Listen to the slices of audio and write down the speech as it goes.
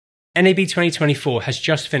NAB 2024 has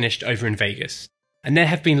just finished over in Vegas, and there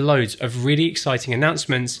have been loads of really exciting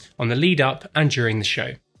announcements on the lead up and during the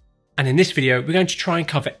show. And in this video, we're going to try and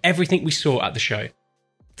cover everything we saw at the show.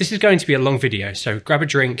 This is going to be a long video, so grab a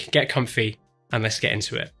drink, get comfy, and let's get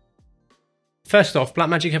into it. First off,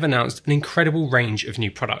 Blackmagic have announced an incredible range of new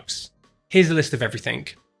products. Here's a list of everything,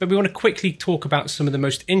 but we want to quickly talk about some of the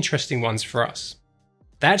most interesting ones for us.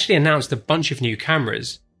 They actually announced a bunch of new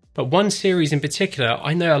cameras, but one series in particular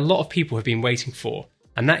I know a lot of people have been waiting for,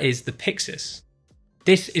 and that is the Pixis.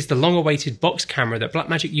 This is the long-awaited box camera that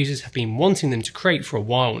Blackmagic users have been wanting them to create for a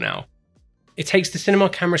while now. It takes the cinema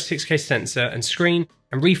camera 6K sensor and screen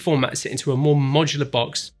and reformats it into a more modular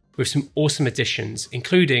box with some awesome additions,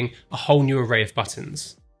 including a whole new array of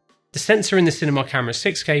buttons. The sensor in the cinema camera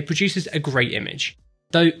 6K produces a great image,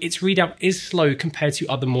 though its readout is slow compared to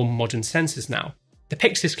other more modern sensors now. The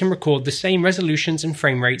Pixis can record the same resolutions and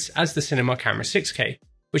frame rates as the cinema camera 6K,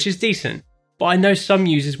 which is decent, but I know some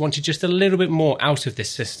users wanted just a little bit more out of this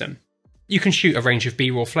system. You can shoot a range of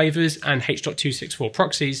B-RAW flavors and H.264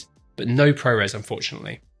 proxies, but no ProRes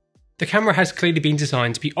unfortunately. The camera has clearly been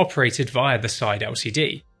designed to be operated via the side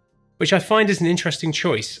LCD, which I find is an interesting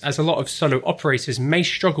choice as a lot of solo operators may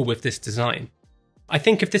struggle with this design. I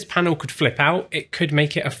think if this panel could flip out, it could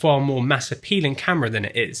make it a far more mass appealing camera than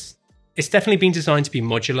it is. It's definitely been designed to be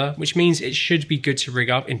modular, which means it should be good to rig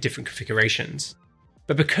up in different configurations.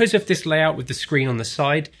 But because of this layout with the screen on the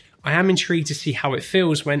side, I am intrigued to see how it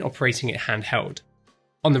feels when operating it handheld.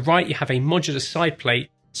 On the right you have a modular side plate,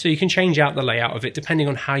 so you can change out the layout of it depending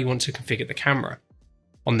on how you want to configure the camera.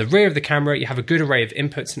 On the rear of the camera you have a good array of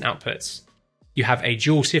inputs and outputs. You have a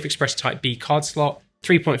dual CF Express Type B card slot,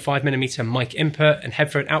 3.5mm mic input and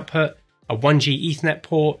headphone output, a 1G Ethernet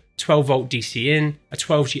port, 12V DC in, a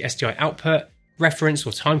 12G SDI output, reference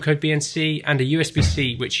or timecode BNC, and a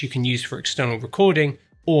USB-C which you can use for external recording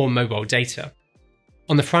or mobile data.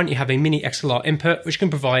 On the front you have a mini XLR input which can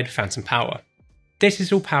provide phantom power. This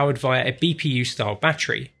is all powered via a BPU style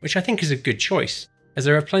battery, which I think is a good choice, as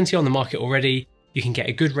there are plenty on the market already, you can get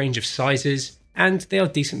a good range of sizes, and they are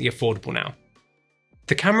decently affordable now.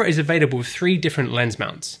 The camera is available with 3 different lens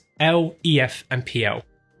mounts, L, EF and PL.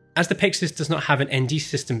 As the Pixis does not have an ND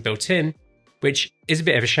system built in, which is a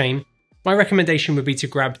bit of a shame, my recommendation would be to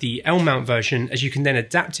grab the L mount version as you can then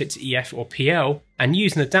adapt it to EF or PL and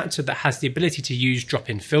use an adapter that has the ability to use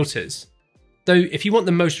drop-in filters. Though if you want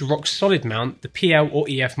the most rock solid mount, the PL or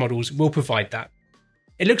EF models will provide that.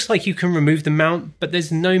 It looks like you can remove the mount, but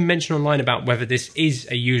there's no mention online about whether this is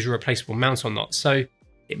a user replaceable mount or not, so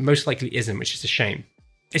it most likely isn't, which is a shame.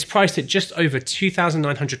 It's priced at just over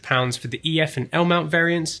 £2,900 for the EF and L mount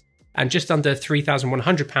variants, and just under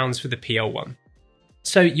 £3,100 for the PL one.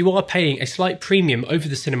 So you are paying a slight premium over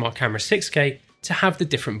the cinema camera 6K to have the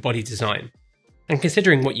different body design. And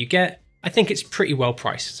considering what you get, I think it's pretty well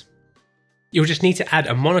priced. You'll just need to add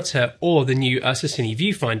a monitor or the new Ursa Cine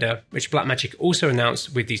viewfinder, which Blackmagic also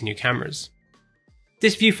announced with these new cameras.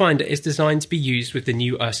 This viewfinder is designed to be used with the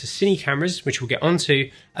new Ursa Cine cameras, which we'll get onto,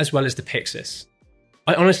 as well as the Pixis.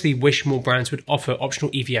 I honestly wish more brands would offer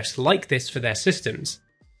optional EVFs like this for their systems.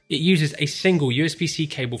 It uses a single USB-C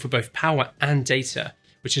cable for both power and data,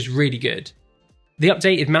 which is really good. The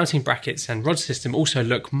updated mounting brackets and rod system also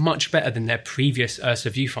look much better than their previous Ursa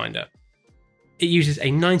viewfinder. It uses a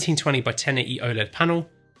 1920x1080 OLED panel,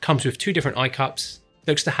 comes with 2 different eye cups,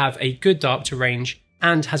 looks to have a good diopter range,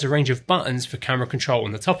 and has a range of buttons for camera control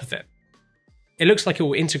on the top of it. It looks like it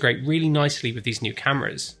will integrate really nicely with these new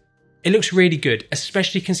cameras. It looks really good,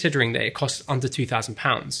 especially considering that it costs under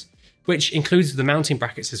 £2,000, which includes the mounting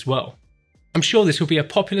brackets as well. I'm sure this will be a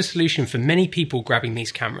popular solution for many people grabbing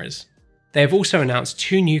these cameras. They have also announced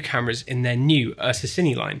 2 new cameras in their new Ursa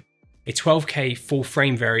Cine line, a 12K full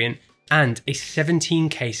frame variant and a 17K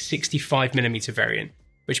 65mm variant,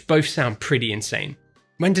 which both sound pretty insane.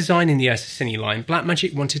 When designing the Ursa Cine line,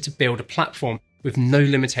 Blackmagic wanted to build a platform with no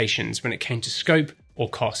limitations when it came to scope or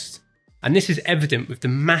cost. And this is evident with the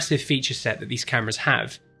massive feature set that these cameras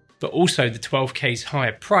have, but also the 12K's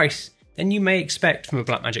higher price than you may expect from a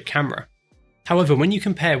Blackmagic camera. However, when you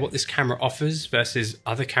compare what this camera offers versus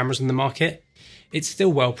other cameras on the market, it's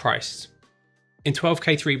still well priced. In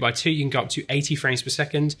 12K 3x2 you can go up to 80 frames per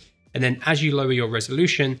second, and then as you lower your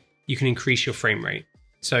resolution, you can increase your frame rate.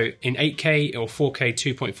 So in 8K or 4K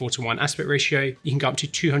 2.4:1 aspect ratio, you can go up to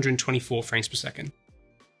 224 frames per second.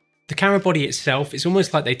 The camera body itself is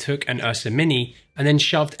almost like they took an Ursa Mini and then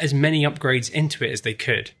shoved as many upgrades into it as they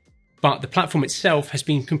could. But the platform itself has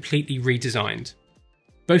been completely redesigned.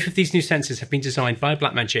 Both of these new sensors have been designed by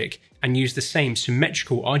Blackmagic and use the same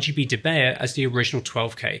symmetrical RGB debayer as the original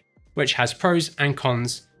 12K, which has pros and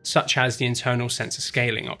cons, such as the internal sensor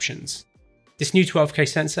scaling options. This new 12K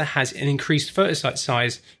sensor has an increased photosight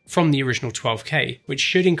size from the original 12K, which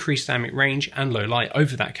should increase dynamic range and low light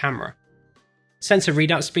over that camera. Sensor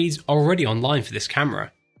readout speeds are already online for this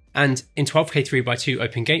camera, and in 12K 3x2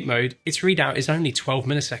 open gate mode, its readout is only 12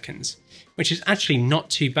 milliseconds, which is actually not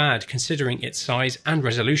too bad considering its size and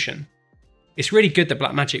resolution. It's really good that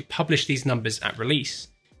Blackmagic published these numbers at release.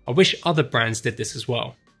 I wish other brands did this as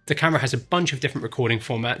well. The camera has a bunch of different recording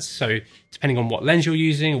formats, so depending on what lens you're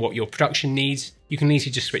using or what your production needs, you can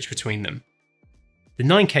easily just switch between them. The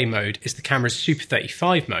 9K mode is the camera's Super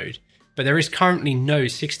 35 mode, but there is currently no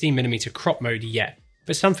 16mm crop mode yet,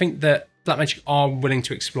 but something that Blackmagic are willing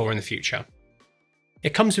to explore in the future.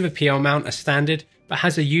 It comes with a PL mount as standard, but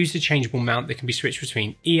has a user-changeable mount that can be switched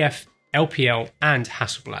between EF, LPL and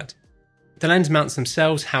Hasselblad. The lens mounts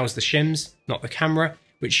themselves house the shims, not the camera,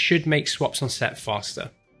 which should make swaps on set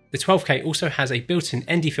faster. The 12K also has a built-in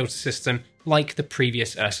ND filter system like the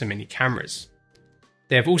previous Ursa Mini cameras.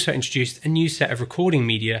 They have also introduced a new set of recording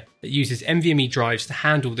media that uses NVMe drives to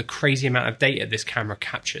handle the crazy amount of data this camera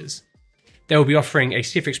captures. They will be offering a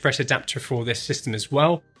CF Express adapter for this system as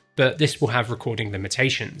well, but this will have recording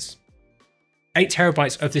limitations.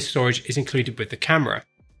 8TB of this storage is included with the camera,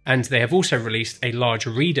 and they have also released a large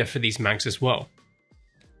reader for these mags as well.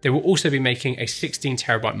 They will also be making a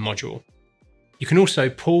 16TB module. You can also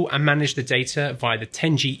pull and manage the data via the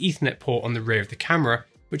 10G Ethernet port on the rear of the camera,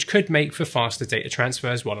 which could make for faster data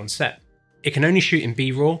transfers while on set. It can only shoot in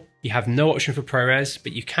B-RAW, you have no option for ProRes,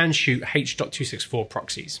 but you can shoot H.264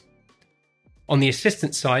 proxies. On the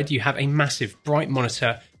assistant side, you have a massive bright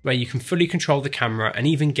monitor where you can fully control the camera and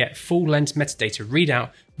even get full lens metadata readout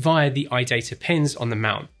via the iData pins on the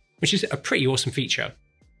mount, which is a pretty awesome feature.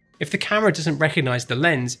 If the camera doesn't recognize the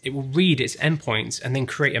lens, it will read its endpoints and then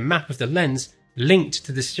create a map of the lens linked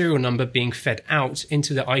to the serial number being fed out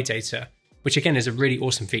into the iData, which again is a really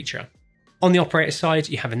awesome feature. On the operator side,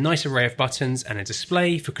 you have a nice array of buttons and a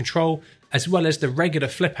display for control, as well as the regular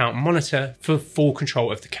flip-out monitor for full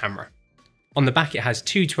control of the camera. On the back it has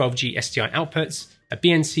two 12G SDI outputs, a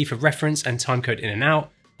BNC for reference and timecode in and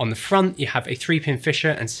out. On the front you have a 3-pin Fisher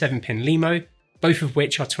and 7-pin LEMO, both of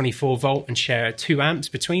which are 24 volt and share 2 amps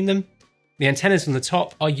between them. The antennas on the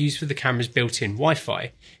top are used for the camera's built-in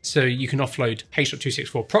Wi-Fi, so you can offload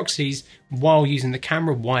H.264 proxies while using the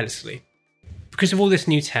camera wirelessly. Because of all this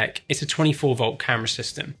new tech, it's a 24 volt camera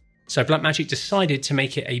system, so Blackmagic decided to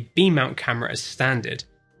make it a B-mount camera as standard.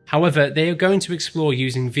 However, they are going to explore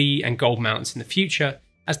using V and gold mounts in the future,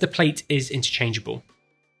 as the plate is interchangeable.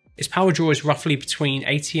 Its power draw is roughly between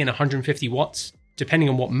 80 and 150 watts, depending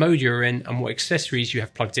on what mode you're in and what accessories you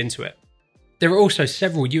have plugged into it. There are also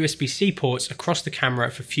several USB-C ports across the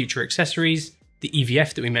camera for future accessories, the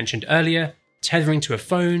EVF that we mentioned earlier, tethering to a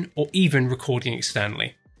phone, or even recording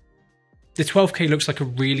externally. The 12K looks like a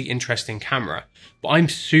really interesting camera, but I'm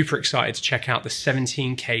super excited to check out the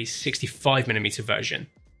 17K 65mm version.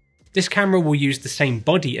 This camera will use the same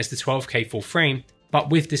body as the 12K full frame, but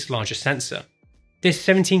with this larger sensor. This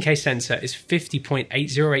 17K sensor is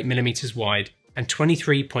 50.808mm wide and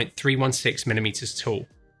 23.316mm tall,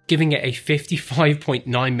 giving it a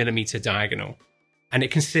 55.9mm diagonal, and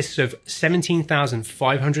it consists of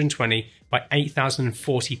 17,520 by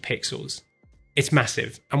 8,040 pixels. It's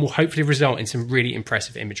massive and will hopefully result in some really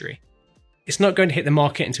impressive imagery. It's not going to hit the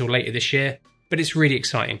market until later this year, but it's really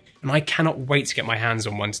exciting and I cannot wait to get my hands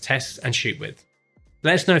on one to test and shoot with.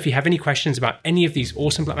 Let us know if you have any questions about any of these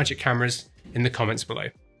awesome Blackmagic cameras in the comments below.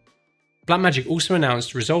 Blackmagic also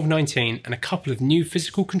announced Resolve 19 and a couple of new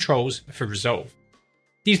physical controls for Resolve.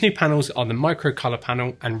 These new panels are the Micro Color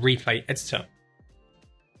Panel and Replay Editor.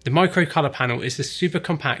 The Micro Color Panel is a super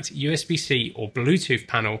compact USB-C or Bluetooth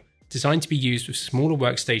panel designed to be used with smaller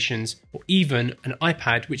workstations or even an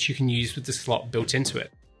iPad which you can use with the slot built into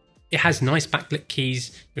it. It has nice backlit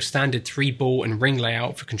keys, your standard 3-ball and ring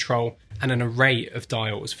layout for control, and an array of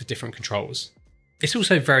dials for different controls. It's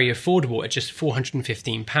also very affordable at just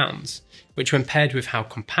 £415, which when paired with how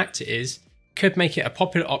compact it is, could make it a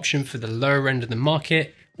popular option for the lower end of the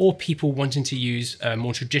market or people wanting to use a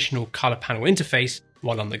more traditional color panel interface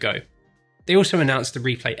while on the go. They also announced the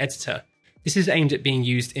Replay Editor. This is aimed at being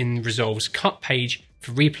used in Resolve's cut page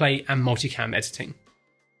for replay and multicam editing.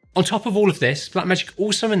 On top of all of this, Blackmagic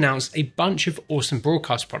also announced a bunch of awesome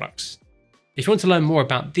broadcast products. If you want to learn more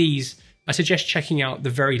about these, I suggest checking out the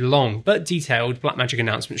very long but detailed Blackmagic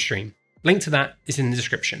announcement stream. Link to that is in the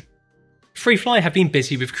description. Freefly have been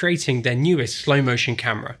busy with creating their newest slow motion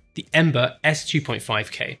camera, the Ember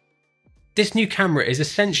S2.5K. This new camera is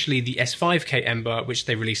essentially the S5K Ember which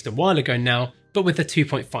they released a while ago now, but with a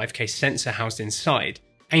 2.5K sensor housed inside,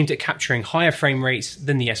 aimed at capturing higher frame rates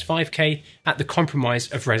than the S5K at the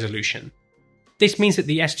compromise of resolution. This means that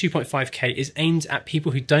the S2.5K is aimed at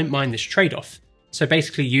people who don't mind this trade-off, so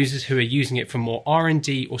basically users who are using it for more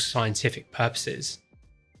R&D or scientific purposes.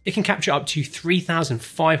 It can capture up to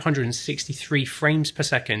 3,563 frames per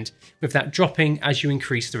second, with that dropping as you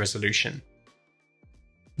increase the resolution.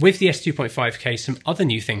 With the S2.5K, some other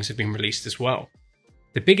new things have been released as well.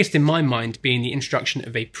 The biggest in my mind being the introduction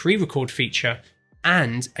of a pre-record feature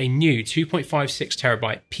and a new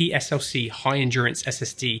 2.56TB PSLC high-endurance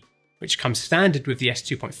SSD, which comes standard with the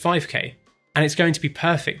S2.5K, and it's going to be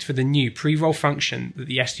perfect for the new pre-roll function that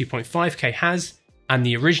the S2.5K has and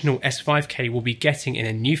the original S5K will be getting in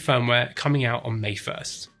a new firmware coming out on May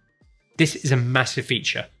 1st. This is a massive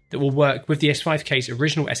feature that will work with the S5K's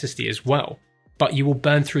original SSD as well, but you will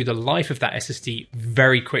burn through the life of that SSD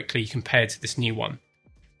very quickly compared to this new one.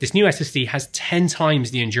 This new SSD has 10 times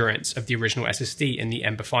the endurance of the original SSD in the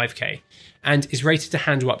Ember 5K, and is rated to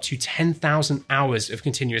handle up to 10,000 hours of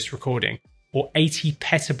continuous recording, or 80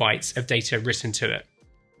 petabytes of data written to it.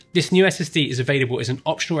 This new SSD is available as an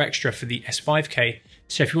optional extra for the S5K,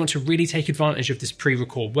 so if you want to really take advantage of this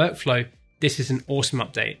pre-record workflow, this is an awesome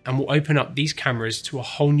update and will open up these cameras to a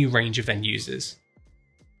whole new range of end users.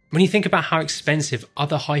 When you think about how expensive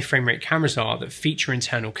other high frame rate cameras are that feature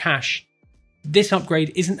internal cache, this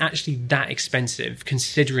upgrade isn't actually that expensive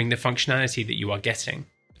considering the functionality that you are getting.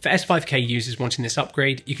 For S5K users wanting this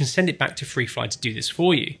upgrade, you can send it back to Freefly to do this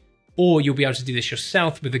for you, or you'll be able to do this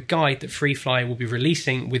yourself with a guide that Freefly will be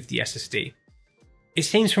releasing with the SSD. It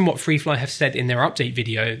seems from what Freefly have said in their update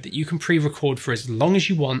video that you can pre-record for as long as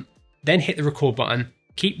you want, then hit the record button,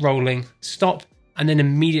 keep rolling, stop, and then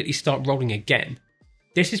immediately start rolling again.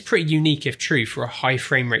 This is pretty unique if true for a high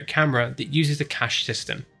frame rate camera that uses a cache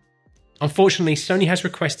system. Unfortunately, Sony has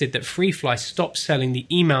requested that Freefly stop selling the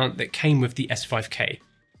E-mount that came with the S5K,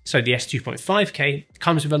 so the S2.5K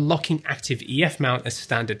comes with a locking active EF mount as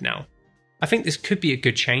standard now. I think this could be a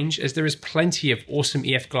good change as there is plenty of awesome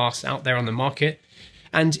EF glass out there on the market,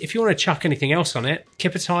 and if you want to chuck anything else on it,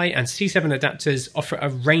 Kipetai and C7 adapters offer a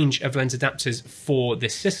range of lens adapters for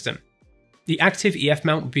this system. The active EF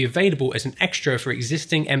mount will be available as an extra for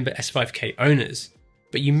existing Ember S5K owners,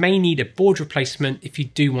 but you may need a board replacement if you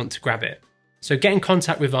do want to grab it. So get in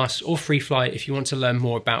contact with us or Freefly if you want to learn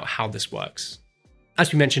more about how this works.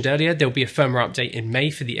 As we mentioned earlier, there will be a firmware update in May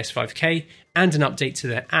for the S5K and an update to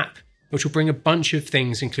their app, which will bring a bunch of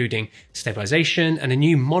things including stabilization and a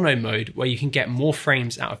new mono mode where you can get more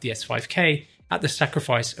frames out of the S5K at the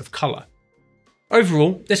sacrifice of color.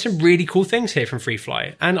 Overall, there's some really cool things here from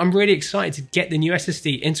Freefly, and I'm really excited to get the new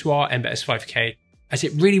SSD into our Ember S5K, as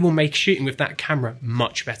it really will make shooting with that camera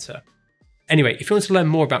much better. Anyway, if you want to learn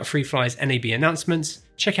more about Freefly's NAB announcements,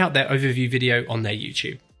 check out their overview video on their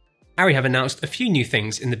YouTube. ARRI have announced a few new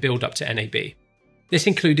things in the build up to NAB. This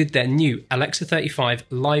included their new Alexa 35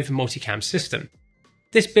 live multicam system.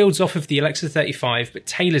 This builds off of the Alexa 35 but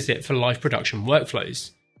tailors it for live production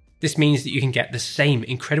workflows. This means that you can get the same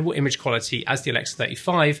incredible image quality as the Alexa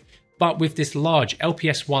 35, but with this large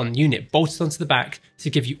LPS1 unit bolted onto the back to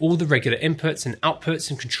give you all the regular inputs and outputs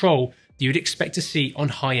and control that you would expect to see on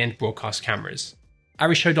high-end broadcast cameras.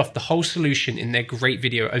 ARRI showed off the whole solution in their great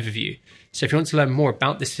video overview, so if you want to learn more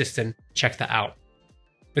about this system, check that out.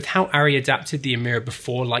 With how ARRI adapted the Amira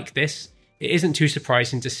before like this, it isn't too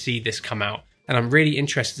surprising to see this come out, and I'm really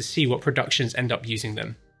interested to see what productions end up using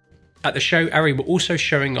them. At the show, ARRI were also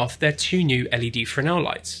showing off their two new LED Fresnel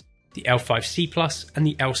lights, the L5C+ and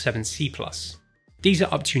the L7C+. These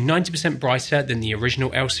are up to 90% brighter than the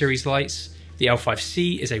original L series lights. The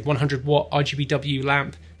L5C is a 100 watt RGBW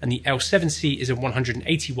lamp and the L7C is a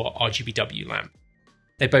 180 watt RGBW lamp.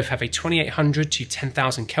 They both have a 2800 to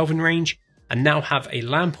 10,000 Kelvin range and now have a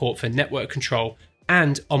LAN port for network control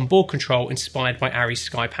and onboard control inspired by ARRI's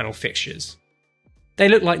Sky Panel fixtures. They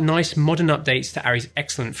look like nice modern updates to ARRI's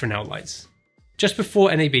excellent Fresnel lights. Just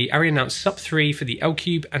before NAB, ARRI announced SUP 3 for the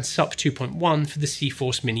L-Cube and SUP 2.1 for the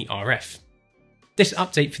C-Force Mini RF. This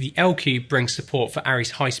update for the L-Cube brings support for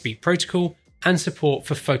ARRI's high-speed protocol and support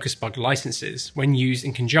for focus bug licenses when used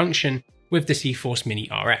in conjunction with the C-Force Mini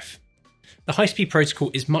RF. The high-speed protocol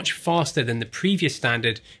is much faster than the previous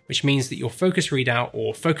standard, which means that your focus readout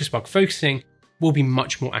or focus bug focusing will be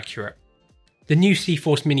much more accurate. The new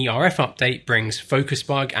C-Force Mini RF update brings focus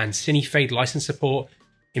bug and cine fade license support,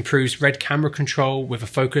 improves red camera control with a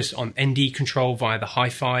focus on ND control via the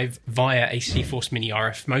Hi5 via a C-Force Mini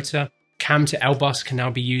RF motor. Cam to L bus can now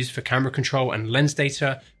be used for camera control and lens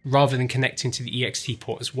data rather than connecting to the EXT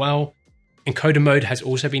port as well. Encoder mode has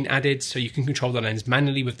also been added so you can control the lens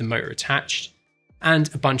manually with the motor attached,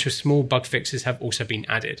 and a bunch of small bug fixes have also been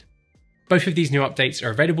added. Both of these new updates are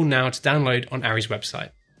available now to download on ARRI's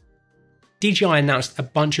website. DJI announced a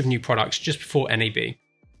bunch of new products just before NAB.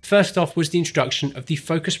 First off was the introduction of the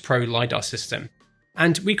Focus Pro LiDAR system,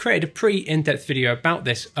 and we created a pretty in-depth video about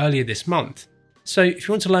this earlier this month, so if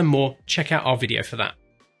you want to learn more, check out our video for that.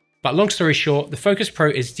 But long story short, the Focus Pro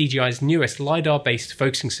is DJI's newest LiDAR-based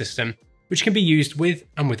focusing system, which can be used with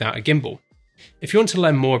and without a gimbal. If you want to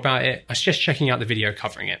learn more about it, I suggest checking out the video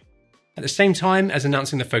covering it. At the same time as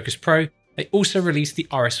announcing the Focus Pro, they also released the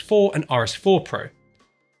RS4 and RS4 Pro.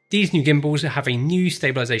 These new gimbals have a new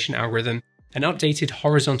stabilization algorithm, an updated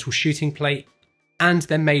horizontal shooting plate, and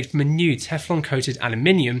they're made from a new Teflon-coated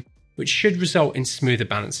aluminium, which should result in smoother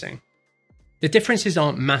balancing. The differences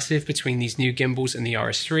aren't massive between these new gimbals and the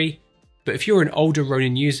RS3, but if you're an older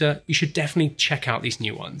Ronin user, you should definitely check out these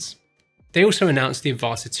new ones. They also announced the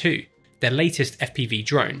Avata 2, their latest FPV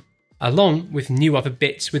drone, along with new other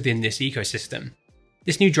bits within this ecosystem.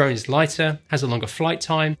 This new drone is lighter, has a longer flight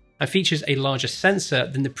time, and features a larger sensor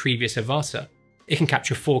than the previous Avata. It can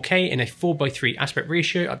capture 4K in a 4:3 aspect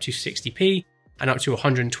ratio up to 60p, and up to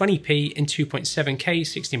 120p in 2.7K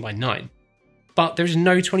 16:9. But there is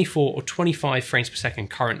no 24 or 25 frames per second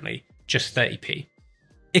currently, just 30p.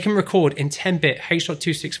 It can record in 10-bit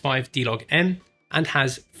H.265 D-Log-M and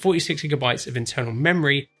has 46GB of internal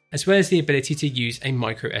memory, as well as the ability to use a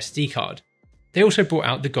micro SD card. They also brought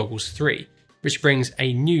out the Goggles 3, which brings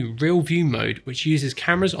a new real view mode which uses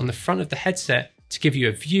cameras on the front of the headset to give you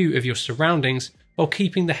a view of your surroundings while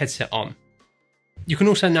keeping the headset on. You can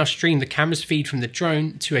also now stream the camera's feed from the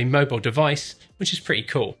drone to a mobile device, which is pretty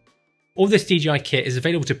cool. All this DJI kit is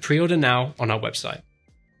available to pre-order now on our website.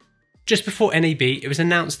 Just before NAB, it was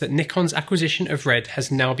announced that Nikon's acquisition of Red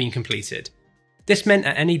has now been completed. This meant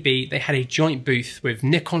at NAB they had a joint booth with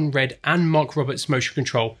Nikon, Red and Mark Roberts Motion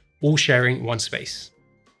Control all sharing one space.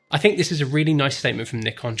 I think this is a really nice statement from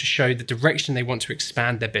Nikon to show the direction they want to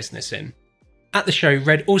expand their business in. At the show,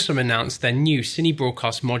 Red also announced their new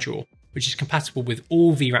Cine-Broadcast Module, which is compatible with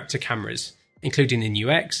all V-Raptor cameras, including the new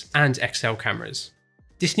X and XL cameras.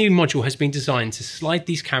 This new module has been designed to slide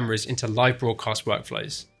these cameras into live broadcast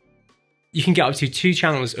workflows. You can get up to 2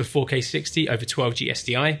 channels of 4K 60 over 12G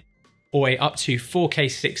SDI, or a up to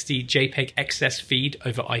 4K 60 JPEG XS feed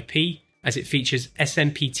over IP, as it features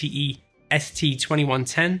SMPTE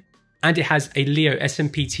ST2110, and it has a Leo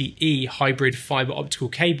SMPTE hybrid fiber optical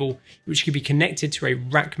cable, which can be connected to a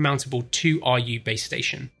rack-mountable 2RU base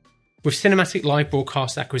station. With cinematic live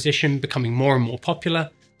broadcast acquisition becoming more and more popular,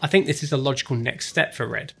 I think this is a logical next step for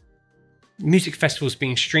Red. Music festivals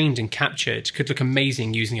being streamed and captured could look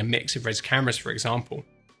amazing using a mix of Red's cameras, for example.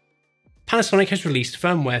 Panasonic has released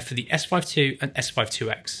firmware for the S5 II and S5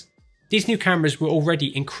 IIX. These new cameras were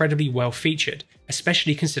already incredibly well featured,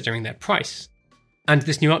 especially considering their price. And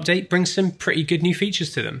this new update brings some pretty good new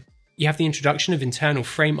features to them. You have the introduction of internal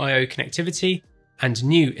frame I/O connectivity and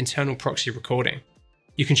new internal proxy recording.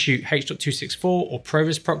 You can shoot H.264 or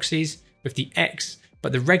ProRes proxies with the X,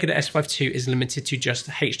 but the regular S5 II is limited to just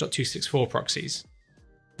H.264 proxies.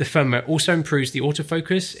 The firmware also improves the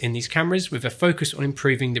autofocus in these cameras with a focus on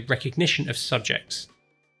improving the recognition of subjects.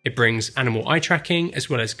 It brings animal eye tracking as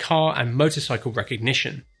well as car and motorcycle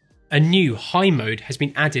recognition. A new high mode has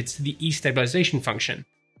been added to the E-stabilization function.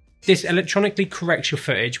 This electronically corrects your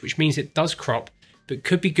footage, which means it does crop, but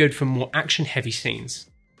could be good for more action-heavy scenes.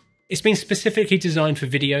 It's been specifically designed for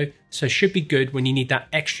video, so should be good when you need that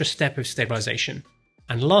extra step of stabilization.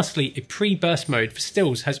 And lastly, a pre-burst mode for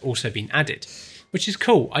stills has also been added, which is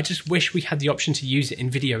cool. I just wish we had the option to use it in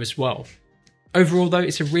video as well. Overall though,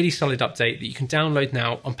 it's a really solid update that you can download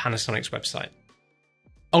now on Panasonic's website.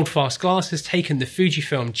 Old Fast Glass has taken the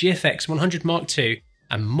Fujifilm GFX 100 Mark II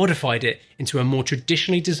and modified it into a more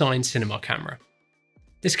traditionally designed cinema camera.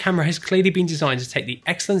 This camera has clearly been designed to take the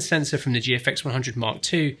excellent sensor from the GFX 100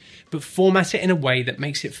 Mark II, but format it in a way that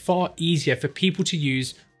makes it far easier for people to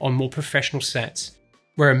use on more professional sets,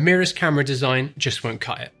 where a mirrorless camera design just won't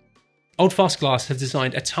cut it. Old Fast Glass have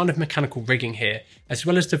designed a ton of mechanical rigging here, as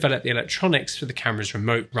well as developed the electronics for the camera's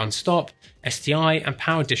remote run-stop, SDI and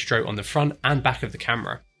power distro on the front and back of the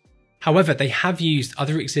camera. However, they have used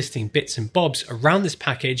other existing bits and bobs around this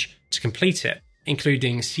package to complete it,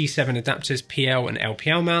 including C7 adapters PL and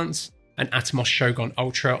LPL mounts, an Atomos Shogun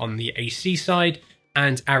Ultra on the AC side,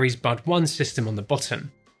 and ARRI's Bud 1 system on the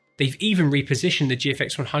bottom. They've even repositioned the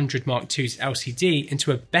GFX 100 Mark II's LCD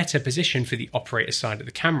into a better position for the operator side of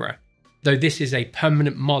the camera, though this is a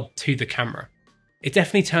permanent mod to the camera. It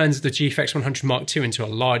definitely turns the GFX 100 Mark II into a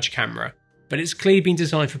large camera, but it's clearly been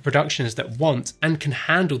designed for productions that want and can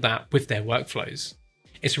handle that with their workflows.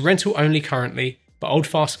 It's rental only currently, but Old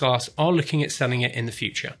Fast Glass are looking at selling it in the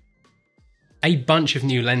future. A bunch of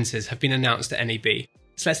new lenses have been announced at NAB,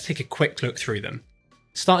 so let's take a quick look through them.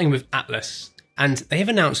 Starting with Atlas, and they have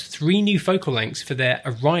announced 3 new focal lengths for their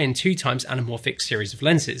Orion 2x anamorphic series of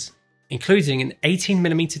lenses, including an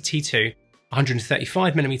 18mm T2,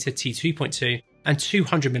 135mm T2.2 and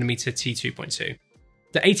 200mm T2.2.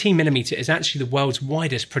 The 18mm is actually the world's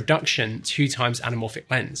widest production 2x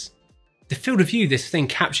anamorphic lens. The field of view this thing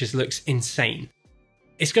captures looks insane.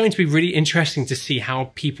 It's going to be really interesting to see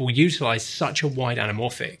how people utilise such a wide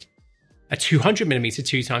anamorphic. A 200mm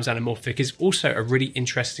 2x anamorphic is also a really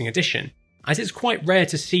interesting addition, as it's quite rare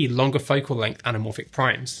to see longer focal length anamorphic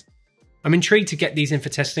primes. I'm intrigued to get these in for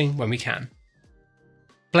testing when we can.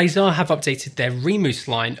 Blazar have updated their Remus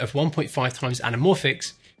line of 1.5x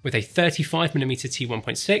anamorphics with a 35mm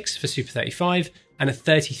T1.6 for Super 35 and a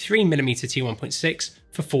 33mm T1.6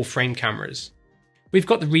 for full frame cameras. We've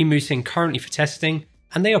got the Remus in currently for testing,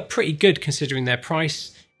 and they are pretty good considering their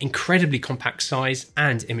price, incredibly compact size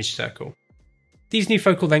and image circle. These new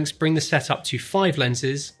focal lengths bring the set up to 5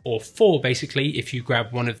 lenses, or 4 basically if you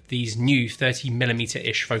grab one of these new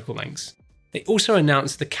 30mm-ish focal lengths. They also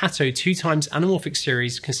announced the Kato 2x anamorphic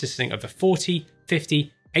series consisting of a 40,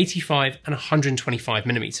 50, 85 and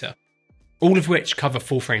 125mm, all of which cover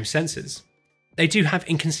full frame sensors. They do have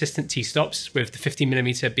inconsistent t-stops, with the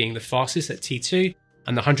 50mm being the fastest at T2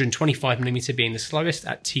 and the 125mm being the slowest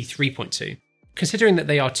at T3.2. Considering that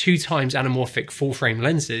they are 2x anamorphic full frame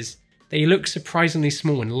lenses, they look surprisingly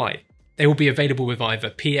small and light. They will be available with either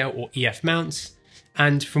PL or EF mounts,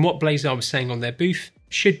 and from what Blazar was saying on their booth,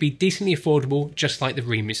 should be decently affordable just like the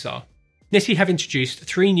Remus are. NiSi have introduced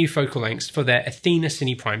 3 new focal lengths for their Athena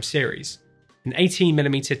Cine Prime series, an 18mm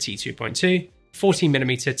T2.2,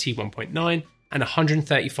 40mm T1.9 and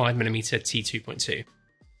 135mm T2.2.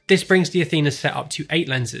 This brings the Athena set up to 8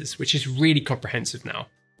 lenses, which is really comprehensive now.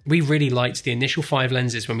 We really liked the initial 5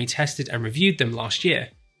 lenses when we tested and reviewed them last year.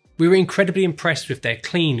 We were incredibly impressed with their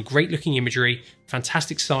clean, great looking imagery,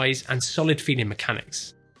 fantastic size and solid feeling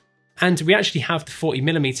mechanics. And we actually have the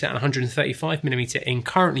 40mm and 135mm in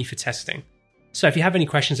currently for testing. So if you have any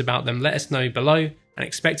questions about them, let us know below and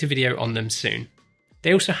expect a video on them soon.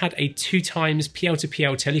 They also had a 2x PL to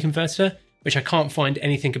PL teleconverter, which I can't find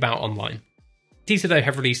anything about online. DZO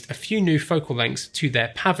have released a few new focal lengths to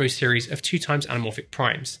their Pavo series of 2x anamorphic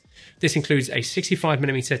primes. This includes a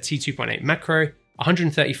 65mm T2.8 macro,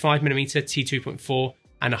 135mm T2.4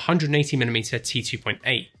 and 180mm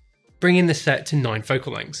T2.8, bringing the set to 9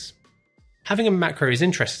 focal lengths. Having a macro is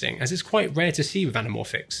interesting as it's quite rare to see with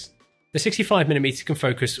anamorphics. The 65mm can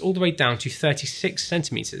focus all the way down to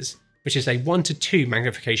 36cm, which is a 1:2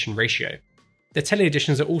 magnification ratio. The tele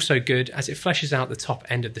editions are also good as it fleshes out the top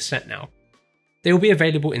end of the set now. They will be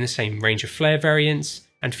available in the same range of flare variants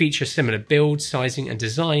and feature similar build, sizing and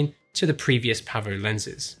design to the previous Pavo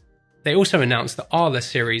lenses. They also announced the ARRI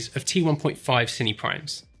series of T1.5 Cine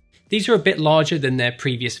Primes. These are a bit larger than their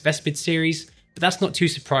previous Vespid series, but that's not too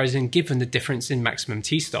surprising given the difference in maximum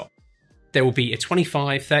t-stop. There will be a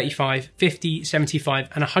 25, 35, 50, 75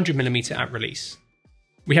 and 100mm at release.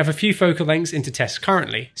 We have a few focal lengths into test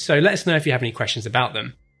currently, so let us know if you have any questions about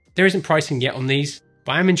them. There isn't pricing yet on these,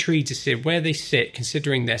 but I am intrigued to see where they sit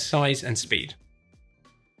considering their size and speed.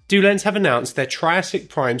 Dulens have announced their Triassic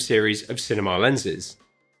Prime series of cinema lenses.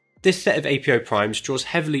 This set of APO primes draws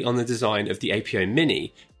heavily on the design of the APO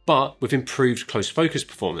Mini, but with improved close focus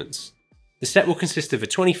performance. The set will consist of a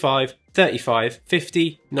 25, 35,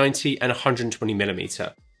 50, 90 and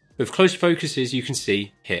 120mm, with close focuses you can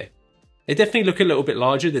see here. They definitely look a little bit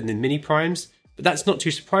larger than the Mini primes, but that's not too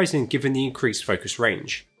surprising given the increased focus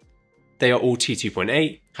range. They are all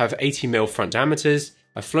T2.8, have 80mm front diameters,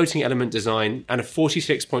 a floating element design and a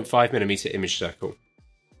 46.5mm image circle.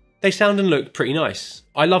 They sound and look pretty nice.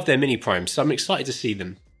 I love their Mini primes, so I'm excited to see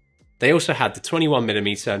them. They also had the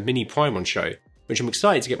 21mm Mini Prime on show, which I'm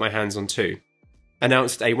excited to get my hands on too.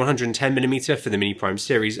 Announced a 110mm for the Mini Prime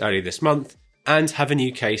series earlier this month, and have a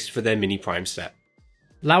new case for their Mini Prime set.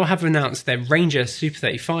 Laowa have announced their Ranger Super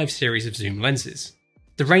 35 series of zoom lenses.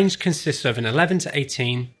 The range consists of an 11 to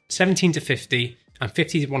 18, 17 to 50, and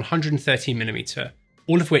 50 to 130mm,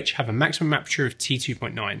 all of which have a maximum aperture of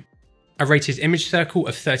t2.9, a rated image circle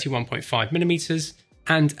of 31.5mm,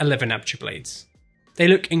 and 11 aperture blades. They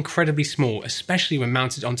look incredibly small, especially when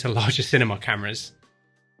mounted onto larger cinema cameras.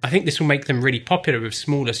 I think this will make them really popular with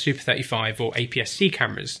smaller Super 35 or APS-C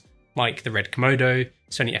cameras, like the Red Komodo,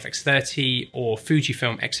 Sony FX30 or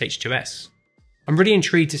Fujifilm X-H2S. I'm really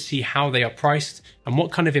intrigued to see how they are priced and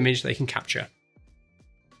what kind of image they can capture.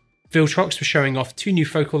 Viltrox were showing off 2 new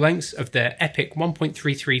focal lengths of their epic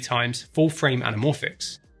 1.33x full frame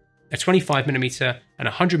anamorphics, a 25mm and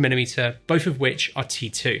 100mm, both of which are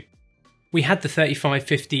T2. We had the 35,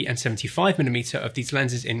 50 and 75mm of these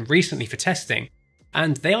lenses in recently for testing,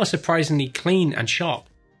 and they are surprisingly clean and sharp.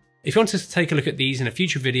 If you want us to take a look at these in a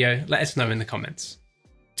future video, let us know in the comments.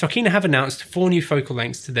 Tokina have announced 4 new focal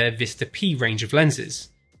lengths to their Vista-P range of lenses,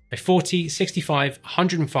 a 40, 65,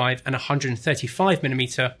 105 and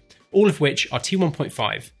 135mm, all of which are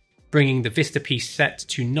T1.5, bringing the Vista-P set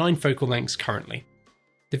to 9 focal lengths currently.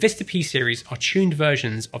 The Vista-P series are tuned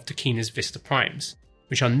versions of Tokina's Vista Primes,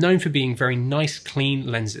 which are known for being very nice clean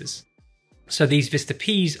lenses. So these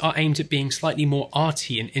Vista-Ps are aimed at being slightly more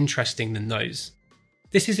arty and interesting than those.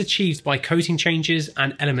 This is achieved by coating changes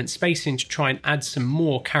and element spacing to try and add some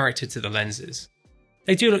more character to the lenses.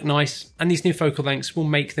 They do look nice, and these new focal lengths will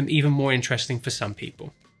make them even more interesting for some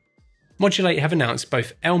people. Modulate have announced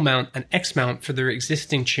both L mount and X mount for their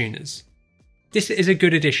existing tuners. This is a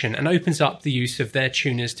good addition and opens up the use of their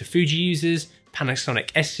tuners to Fuji users,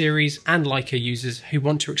 Panasonic S series and Leica users who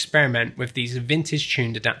want to experiment with these vintage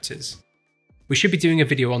tuned adapters. We should be doing a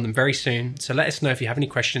video on them very soon, so let us know if you have any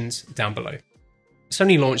questions down below.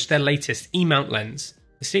 Sony launched their latest E-mount lens,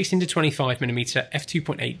 the 16-25mm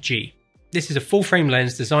f2.8G. This is a full-frame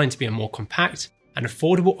lens designed to be a more compact and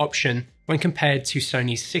affordable option when compared to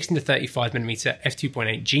Sony's 16-35mm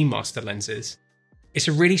f2.8G master lenses. It's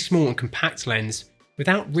a really small and compact lens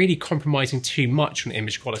without really compromising too much on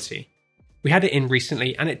image quality. We had it in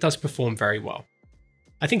recently and it does perform very well.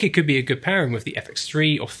 I think it could be a good pairing with the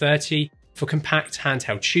FX3 or 30 for compact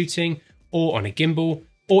handheld shooting, or on a gimbal,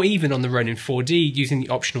 or even on the Ronin 4D using the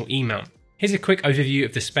optional E-mount. Here's a quick overview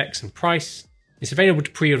of the specs and price. It's available to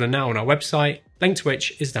pre-order now on our website, link to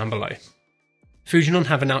which is down below. Fujinon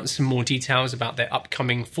have announced some more details about their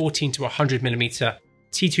upcoming 14-100mm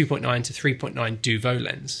t2.9 to 3.9 DUVO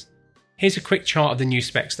lens. Here's a quick chart of the new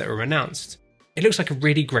specs that were announced. It looks like a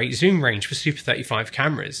really great zoom range for Super 35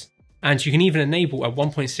 cameras, and you can even enable a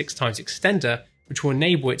 1.6x extender, which will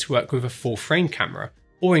enable it to work with a full frame camera,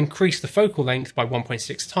 or increase the focal length by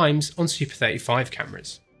 1.6x on Super 35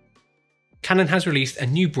 cameras. Canon has released a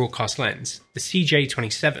new broadcast lens, the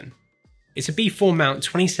CJ27. It's a B4 mount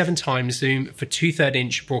 27x zoom for 2/3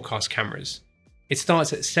 inch broadcast cameras. It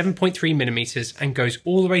starts at 7.3mm and goes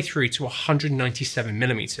all the way through to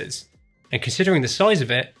 197mm, and considering the size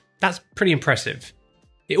of it, that's pretty impressive.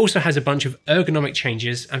 It also has a bunch of ergonomic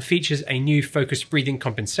changes and features a new focused breathing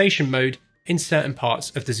compensation mode in certain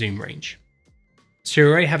parts of the zoom range.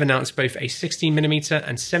 Sirui have announced both a 16mm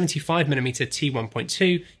and 75mm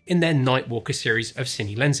t1.2 in their Nightwalker series of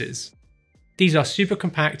cine lenses. These are super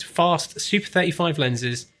compact, fast Super 35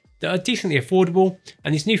 lenses that are decently affordable,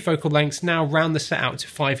 and these new focal lengths now round the set out to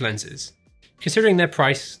 5 lenses. Considering their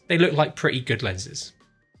price, they look like pretty good lenses.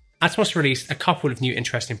 Atomos released a couple of new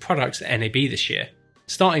interesting products at NAB this year,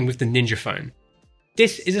 starting with the Ninja phone.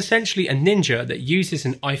 This is essentially a Ninja that uses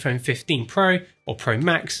an iPhone 15 Pro or Pro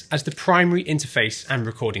Max as the primary interface and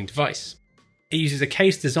recording device. It uses a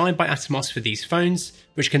case designed by Atomos for these phones,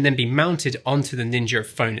 which can then be mounted onto the Ninja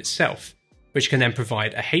phone itself, which can then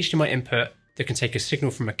provide a HDMI input that can take a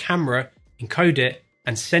signal from a camera, encode it,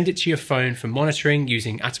 and send it to your phone for monitoring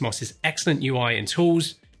using Atomos' excellent UI and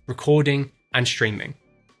tools, recording, and streaming.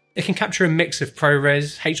 It can capture a mix of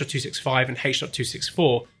ProRes, H.265 and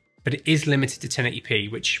H.264, but it is limited to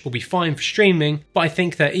 1080p, which will be fine for streaming, but I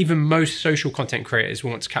think that even most social content creators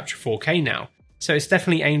will want to capture 4K now, so it's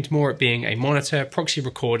definitely aimed more at being a monitor, proxy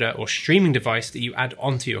recorder, or streaming device that you add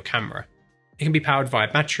onto your camera. It can be powered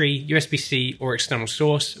via battery, USB-C, or external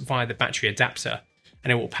source via the battery adapter,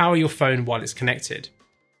 and it will power your phone while it's connected.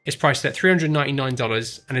 It's priced at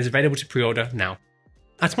 $399 and is available to pre-order now.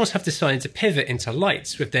 Atomos have decided to pivot into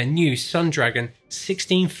lights with their new Sundragon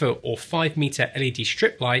 16-foot or 5-meter LED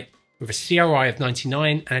strip light with a CRI of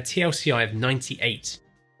 99 and a TLCI of 98.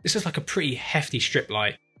 This is like a pretty hefty strip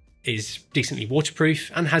light, is decently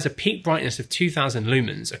waterproof, and has a peak brightness of 2000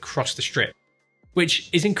 lumens across the strip, which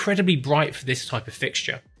is incredibly bright for this type of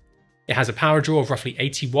fixture. It has a power draw of roughly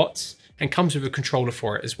 80 watts and comes with a controller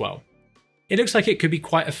for it as well. It looks like it could be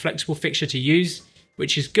quite a flexible fixture to use,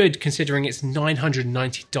 which is good considering its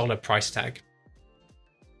 $990 price tag.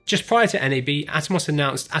 Just prior to NAB, Atomos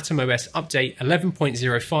announced Atomos Update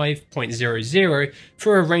 11.05.00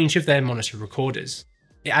 for a range of their monitor recorders.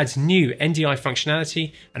 It adds new NDI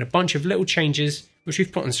functionality and a bunch of little changes which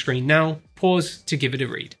we've put on screen now. Pause to give it a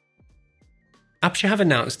read. Aputure have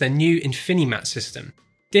announced their new InfiniMatte system.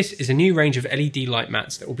 This is a new range of LED light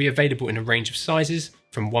mats that will be available in a range of sizes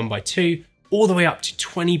from 1x2 all the way up to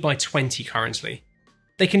 20x20 currently.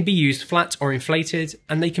 They can be used flat or inflated,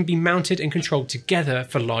 and they can be mounted and controlled together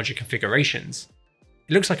for larger configurations.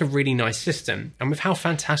 It looks like a really nice system, and with how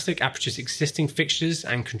fantastic Aputure's existing fixtures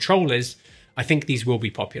and control is, I think these will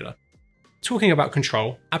be popular. Talking about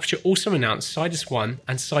control, Aputure also announced Sidus One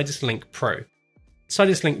and Sidus Link Pro.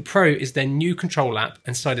 Sidus Link Pro is their new control app,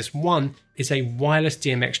 and Sidus One is a wireless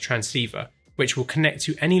DMX transceiver, which will connect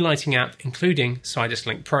to any lighting app, including Sidus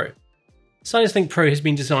Link Pro. Sidus Link Pro has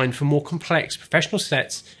been designed for more complex professional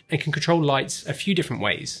sets and can control lights a few different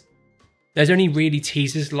ways. There's only really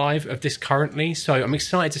teasers live of this currently, so I'm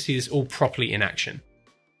excited to see this all properly in action.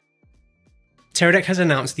 Teradek has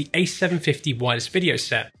announced the A750 wireless video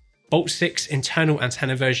set, Bolt 6 internal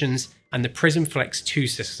antenna versions, and the Prism Flex 2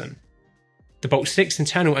 system. The Bolt 6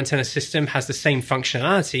 internal antenna system has the same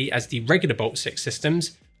functionality as the regular Bolt 6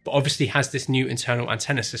 systems, but obviously has this new internal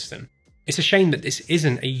antenna system. It's a shame that this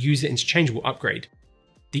isn't a user interchangeable upgrade.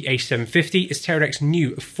 The A750 is Teradek's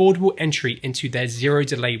new affordable entry into their zero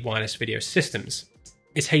delay wireless video systems.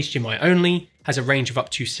 It's HDMI only, has a range of up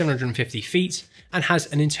to 750 feet, and has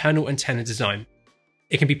an internal antenna design.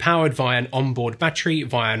 It can be powered via an onboard battery,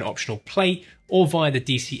 via an optional plate, or via the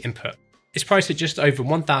DC input. It's priced at just over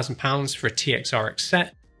 £1,000 for a TXRX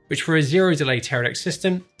set, which for a zero delay Teradek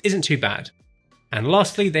system isn't too bad. And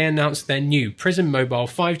lastly, they announced their new Prism Mobile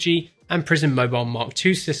 5G and Prism Mobile Mark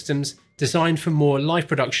II systems designed for more live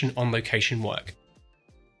production on location work.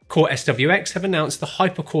 CoreSWX have announced the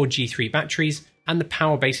HyperCore G3 batteries and the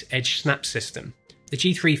PowerBase Edge Snap system. The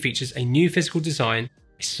G3 features a new physical design,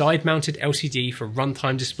 a side-mounted LCD for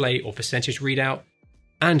runtime display or percentage readout,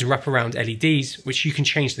 and wraparound LEDs, which you can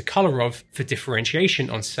change the colour of for differentiation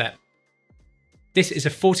on set. This is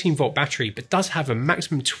a 14-volt battery, but does have a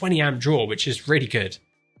maximum 20 amp draw, which is really good.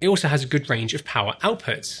 It also has a good range of power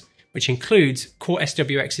outputs, which includes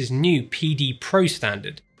CoreSWX's new PD Pro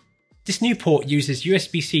standard. This new port uses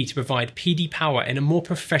USB-C to provide PD power in a more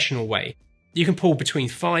professional way. You can pull between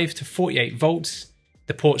 5 to 48 volts,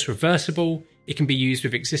 the port's reversible, it can be used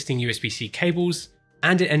with existing USB-C cables,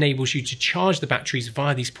 and it enables you to charge the batteries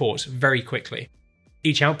via these ports very quickly.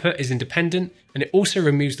 Each output is independent, and it also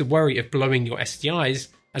removes the worry of blowing your SDIs,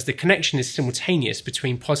 as the connection is simultaneous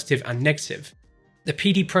between positive and negative. The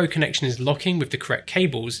PD Pro connection is locking with the correct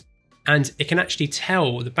cables, and it can actually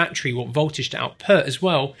tell the battery what voltage to output as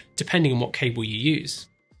well, depending on what cable you use.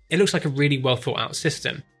 It looks like a really well thought out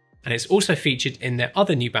system, and it's also featured in their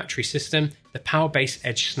other new battery system, the PowerBase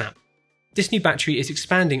Edge Snap. This new battery is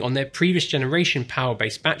expanding on their previous generation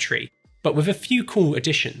PowerBase battery, but with a few cool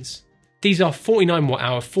additions. These are 49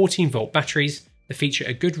 Wh 14V batteries that feature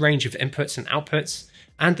a good range of inputs and outputs,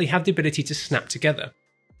 and they have the ability to snap together.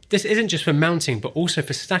 This isn't just for mounting, but also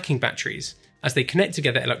for stacking batteries, as they connect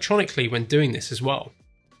together electronically when doing this as well.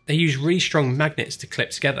 They use really strong magnets to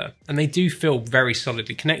clip together, and they do feel very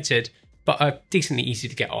solidly connected, but are decently easy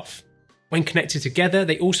to get off. When connected together,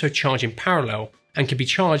 they also charge in parallel and can be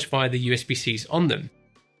charged via the USB-Cs on them.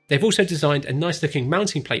 They've also designed a nice looking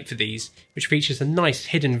mounting plate for these, which features a nice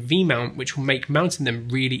hidden V-mount which will make mounting them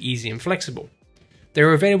really easy and flexible. They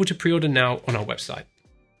are available to pre-order now on our website.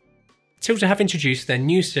 Tilta have introduced their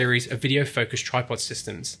new series of video focused tripod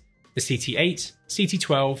systems, the CT8,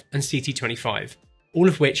 CT12 and CT25, all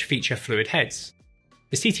of which feature fluid heads.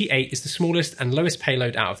 The CT8 is the smallest and lowest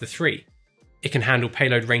payload out of the three. It can handle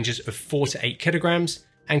payload ranges of 4 to 8 kilograms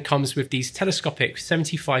and comes with these telescopic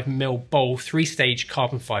 75mm bowl 3-stage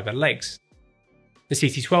carbon fibre legs. The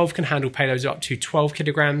CT12 can handle payloads up to 12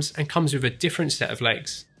 kilograms and comes with a different set of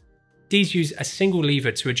legs. These use a single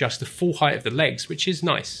lever to adjust the full height of the legs, which is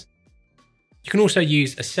nice. You can also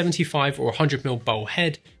use a 75 or 100mm bowl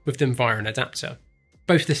head with them via an adapter.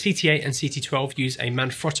 Both the CT8 and CT12 use a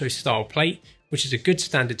Manfrotto style plate, which is a good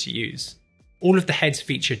standard to use. All of the heads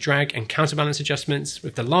feature drag and counterbalance adjustments,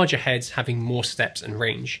 with the larger heads having more steps and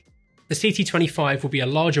range. The CT25 will be a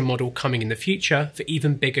larger model coming in the future for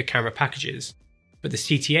even bigger camera packages, but the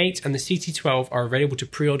CT8 and the CT12 are available to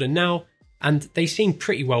pre-order now, and they seem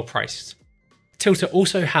pretty well priced. Tilta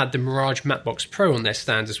also had the Mirage Mattebox Pro on their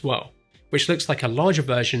stand as well, which looks like a larger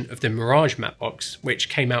version of the Mirage Mattebox, which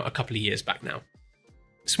came out a couple of years back now.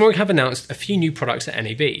 Smallrig have announced a few new products at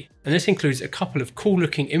NAB, and this includes a couple of cool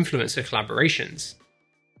looking influencer collaborations.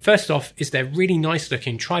 First off is their really nice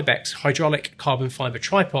looking Tribex hydraulic carbon fibre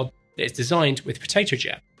tripod that is designed with potato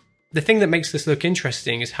jet. The thing that makes this look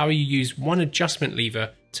interesting is how you use one adjustment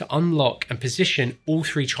lever to unlock and position all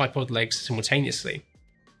 3 tripod legs simultaneously.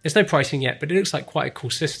 There's no pricing yet, but it looks like quite a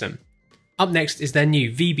cool system. Up next is their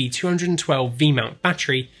new VB212 V-mount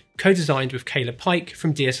battery, co-designed with Kayla Pike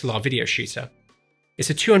from DSLR Video Shooter. It's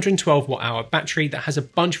a 212 Wh battery that has a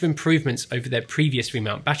bunch of improvements over their previous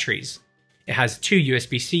V-mount batteries. It has 2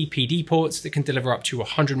 USB-C PD ports that can deliver up to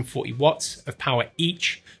 140 watts of power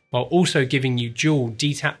each, while also giving you dual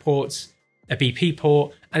DTAP ports, a BP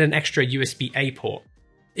port, and an extra USB-A port.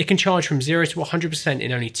 It can charge from 0 to 100%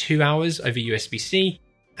 in only 2 hours over USB-C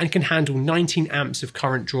and can handle 19 amps of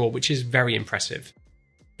current draw, which is very impressive.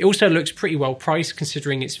 It also looks pretty well priced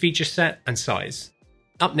considering its feature set and size.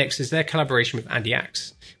 Up next is their collaboration with Andy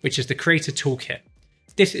Axe, which is the Creator Toolkit.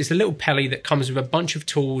 This is a little pelly that comes with a bunch of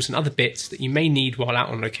tools and other bits that you may need while out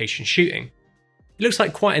on location shooting. It looks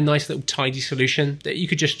like quite a nice little tidy solution that you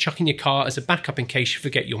could just chuck in your car as a backup in case you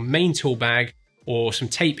forget your main tool bag or some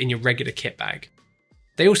tape in your regular kit bag.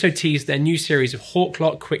 They also teased their new series of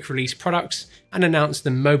Hawklock quick release products and announced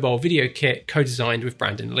the mobile video kit co-designed with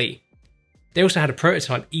Brandon Lee. They also had a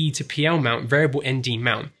prototype E to PL mount variable ND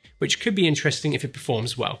mount, which could be interesting if it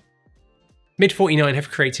performs well. Mid49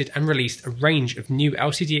 have created and released a range of new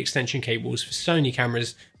LCD extension cables for Sony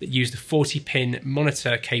cameras that use the 40-pin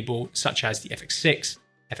monitor cable such as the FX6,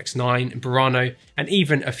 FX9, Burano, and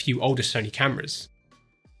even a few older Sony cameras.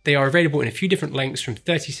 They are available in a few different lengths from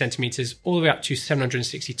 30cm all the way up to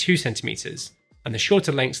 762cm, and the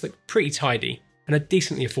shorter lengths look pretty tidy and are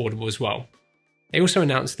decently affordable as well. They also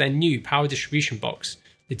announced their new power distribution box,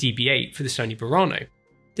 the DB8 for the Sony Burano.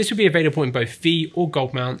 This will be available in both V or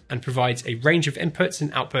Gold mount and provides a range of inputs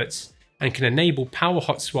and outputs and can enable power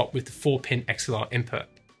hot swap with the 4-pin XLR input.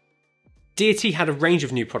 Deity had a range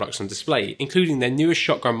of new products on display, including their newest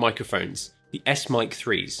shotgun microphones, the S-Mic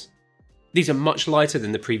 3s. These are much lighter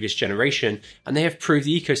than the previous generation and they have proved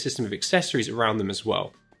the ecosystem of accessories around them as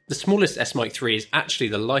well. The smallest S-Mic 3 is actually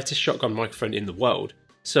the lightest shotgun microphone in the world,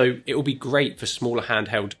 so it will be great for smaller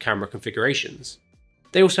handheld camera configurations.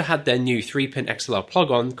 They also had their new 3-pin XLR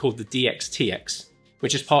plug-on called the DXTX,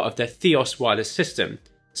 which is part of their Theos wireless system,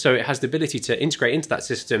 so it has the ability to integrate into that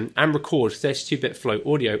system and record 32-bit flow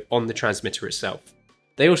audio on the transmitter itself.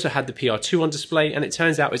 They also had the PR2 on display and it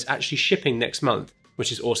turns out it's actually shipping next month,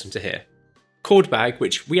 which is awesome to hear. CRDBAG,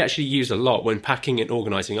 which we actually use a lot when packing and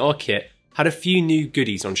organising our kit, had a few new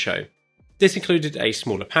goodies on show. This included a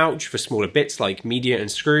smaller pouch for smaller bits like media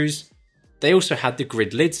and screws. They also had the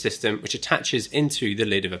grid lid system which attaches into the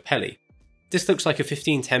lid of a Pelly. This looks like a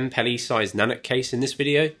 1510 Pelly sized Nanook case in this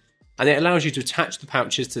video, and it allows you to attach the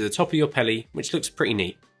pouches to the top of your Pelly, which looks pretty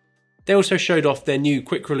neat. They also showed off their new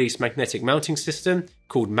quick release magnetic mounting system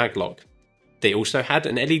called Maglock. They also had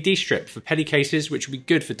an LED strip for Pelly cases which will be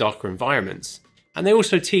good for darker environments. And they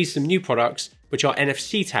also teased some new products which are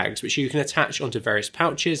NFC tags which you can attach onto various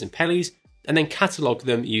pouches and Pellys and then catalogue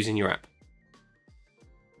them using your app.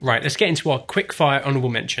 Right, let's get into our quick-fire honourable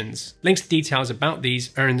mentions. Links to details about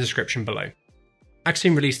these are in the description below.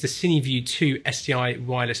 Axiom released the CineView 2 SDI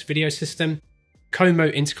wireless video system, Como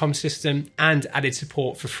intercom system, and added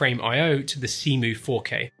support for Frame.io to the Cemu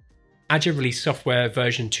 4K. Aputure released software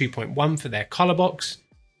version 2.1 for their colour box.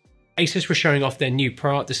 Asus were showing off their new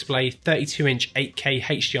ProArt display 32-inch 8K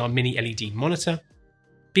HDR mini LED monitor.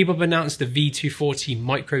 Bebop announced the V240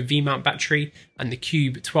 micro V-mount battery and the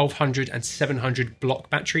Cube 1200 and 700 block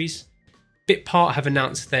batteries. Bitpart have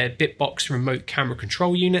announced their Bitbox remote camera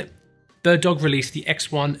control unit. BirdDog released the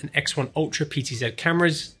X1 and X1 Ultra PTZ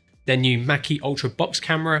cameras, their new Mackie Ultra box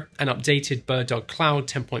camera, and updated BirdDog Cloud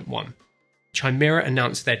 10.1. Chimera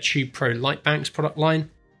announced their Tube Pro light banks product line.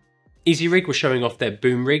 EasyRig were showing off their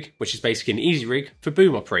Boom Rig, which is basically an Easy Rig for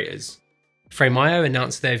boom operators. Frame.io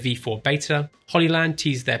announced their V4 beta, Holyland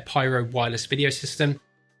teased their Pyro wireless video system,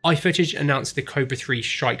 iFootage announced the Cobra 3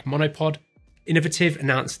 Strike monopod, Innovative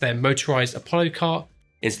announced their motorized Apollo cart,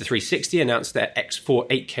 Insta360 announced their X4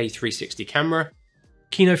 8K 360 camera,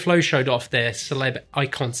 KinoFlow showed off their Celeb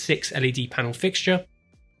Icon 6 LED panel fixture,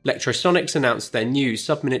 Lectrosonics announced their new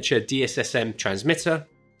sub-miniature DSSM transmitter,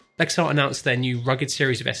 Lexar announced their new rugged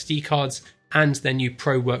series of SD cards and their new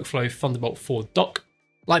Pro Workflow Thunderbolt 4 dock.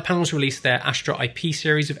 Light Panels released their Astra IP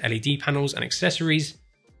series of LED panels and accessories.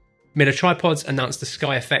 Miller Tripods announced the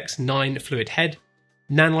SkyFX 9 fluid head.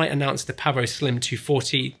 Nanlite announced the Pavo Slim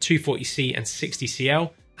 240, 240C and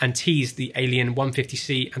 60CL and teased the Alien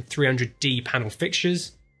 150C and 300D panel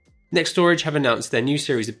fixtures. Next Storage have announced their new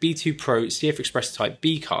series of B2 Pro CF Express Type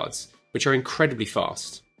B cards, which are incredibly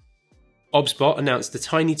fast. Obsbot announced the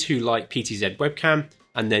Tiny 2 Lite PTZ webcam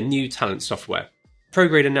and their new talent software.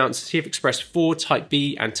 ProGrade announced CF Express 4 Type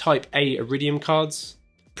B and Type A Iridium cards.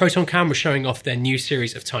 ProtonCam was showing off their new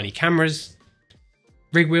series of tiny cameras.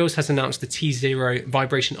 Rigwheels has announced the T0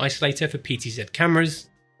 vibration isolator for PTZ cameras.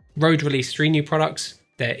 Rode released 3 new products,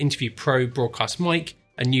 their Interview Pro broadcast mic,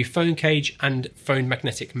 a new phone cage and phone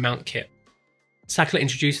magnetic mount kit. Sackler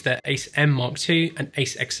introduced their Ace M Mark II and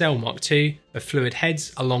Ace XL Mark II with fluid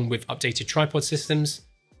heads along with updated tripod systems.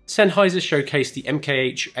 Sennheiser showcased the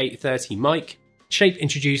MKH 830 mic. Shape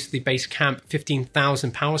introduced the Basecamp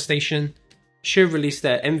 15,000 power station. Shure released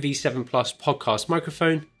their MV7 Plus podcast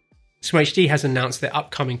microphone. SwHD has announced their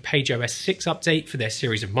upcoming PageOS 6 update for their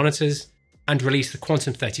series of monitors, and released the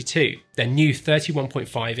Quantum 32, their new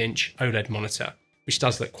 31.5-inch OLED monitor, which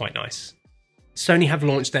does look quite nice. Sony have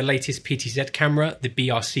launched their latest PTZ camera, the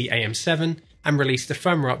BRC AM7, and released the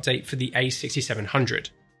firmware update for the A6700.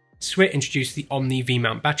 SWIT introduced the Omni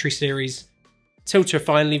V-mount battery series. Tilta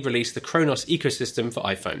finally released the Chronos ecosystem for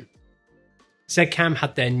iPhone. Zcam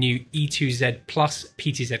had their new E2Z Plus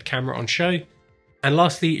PTZ camera on show. And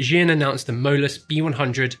lastly, Xi'an announced the Molus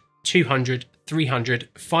B100, 200, 300,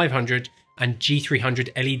 500 and G300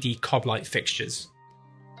 LED cob light fixtures.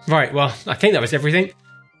 Right, well, I think that was everything.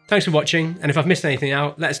 Thanks for watching, and if I've missed anything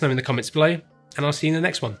out, let us know in the comments below, and I'll see you in the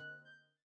next one.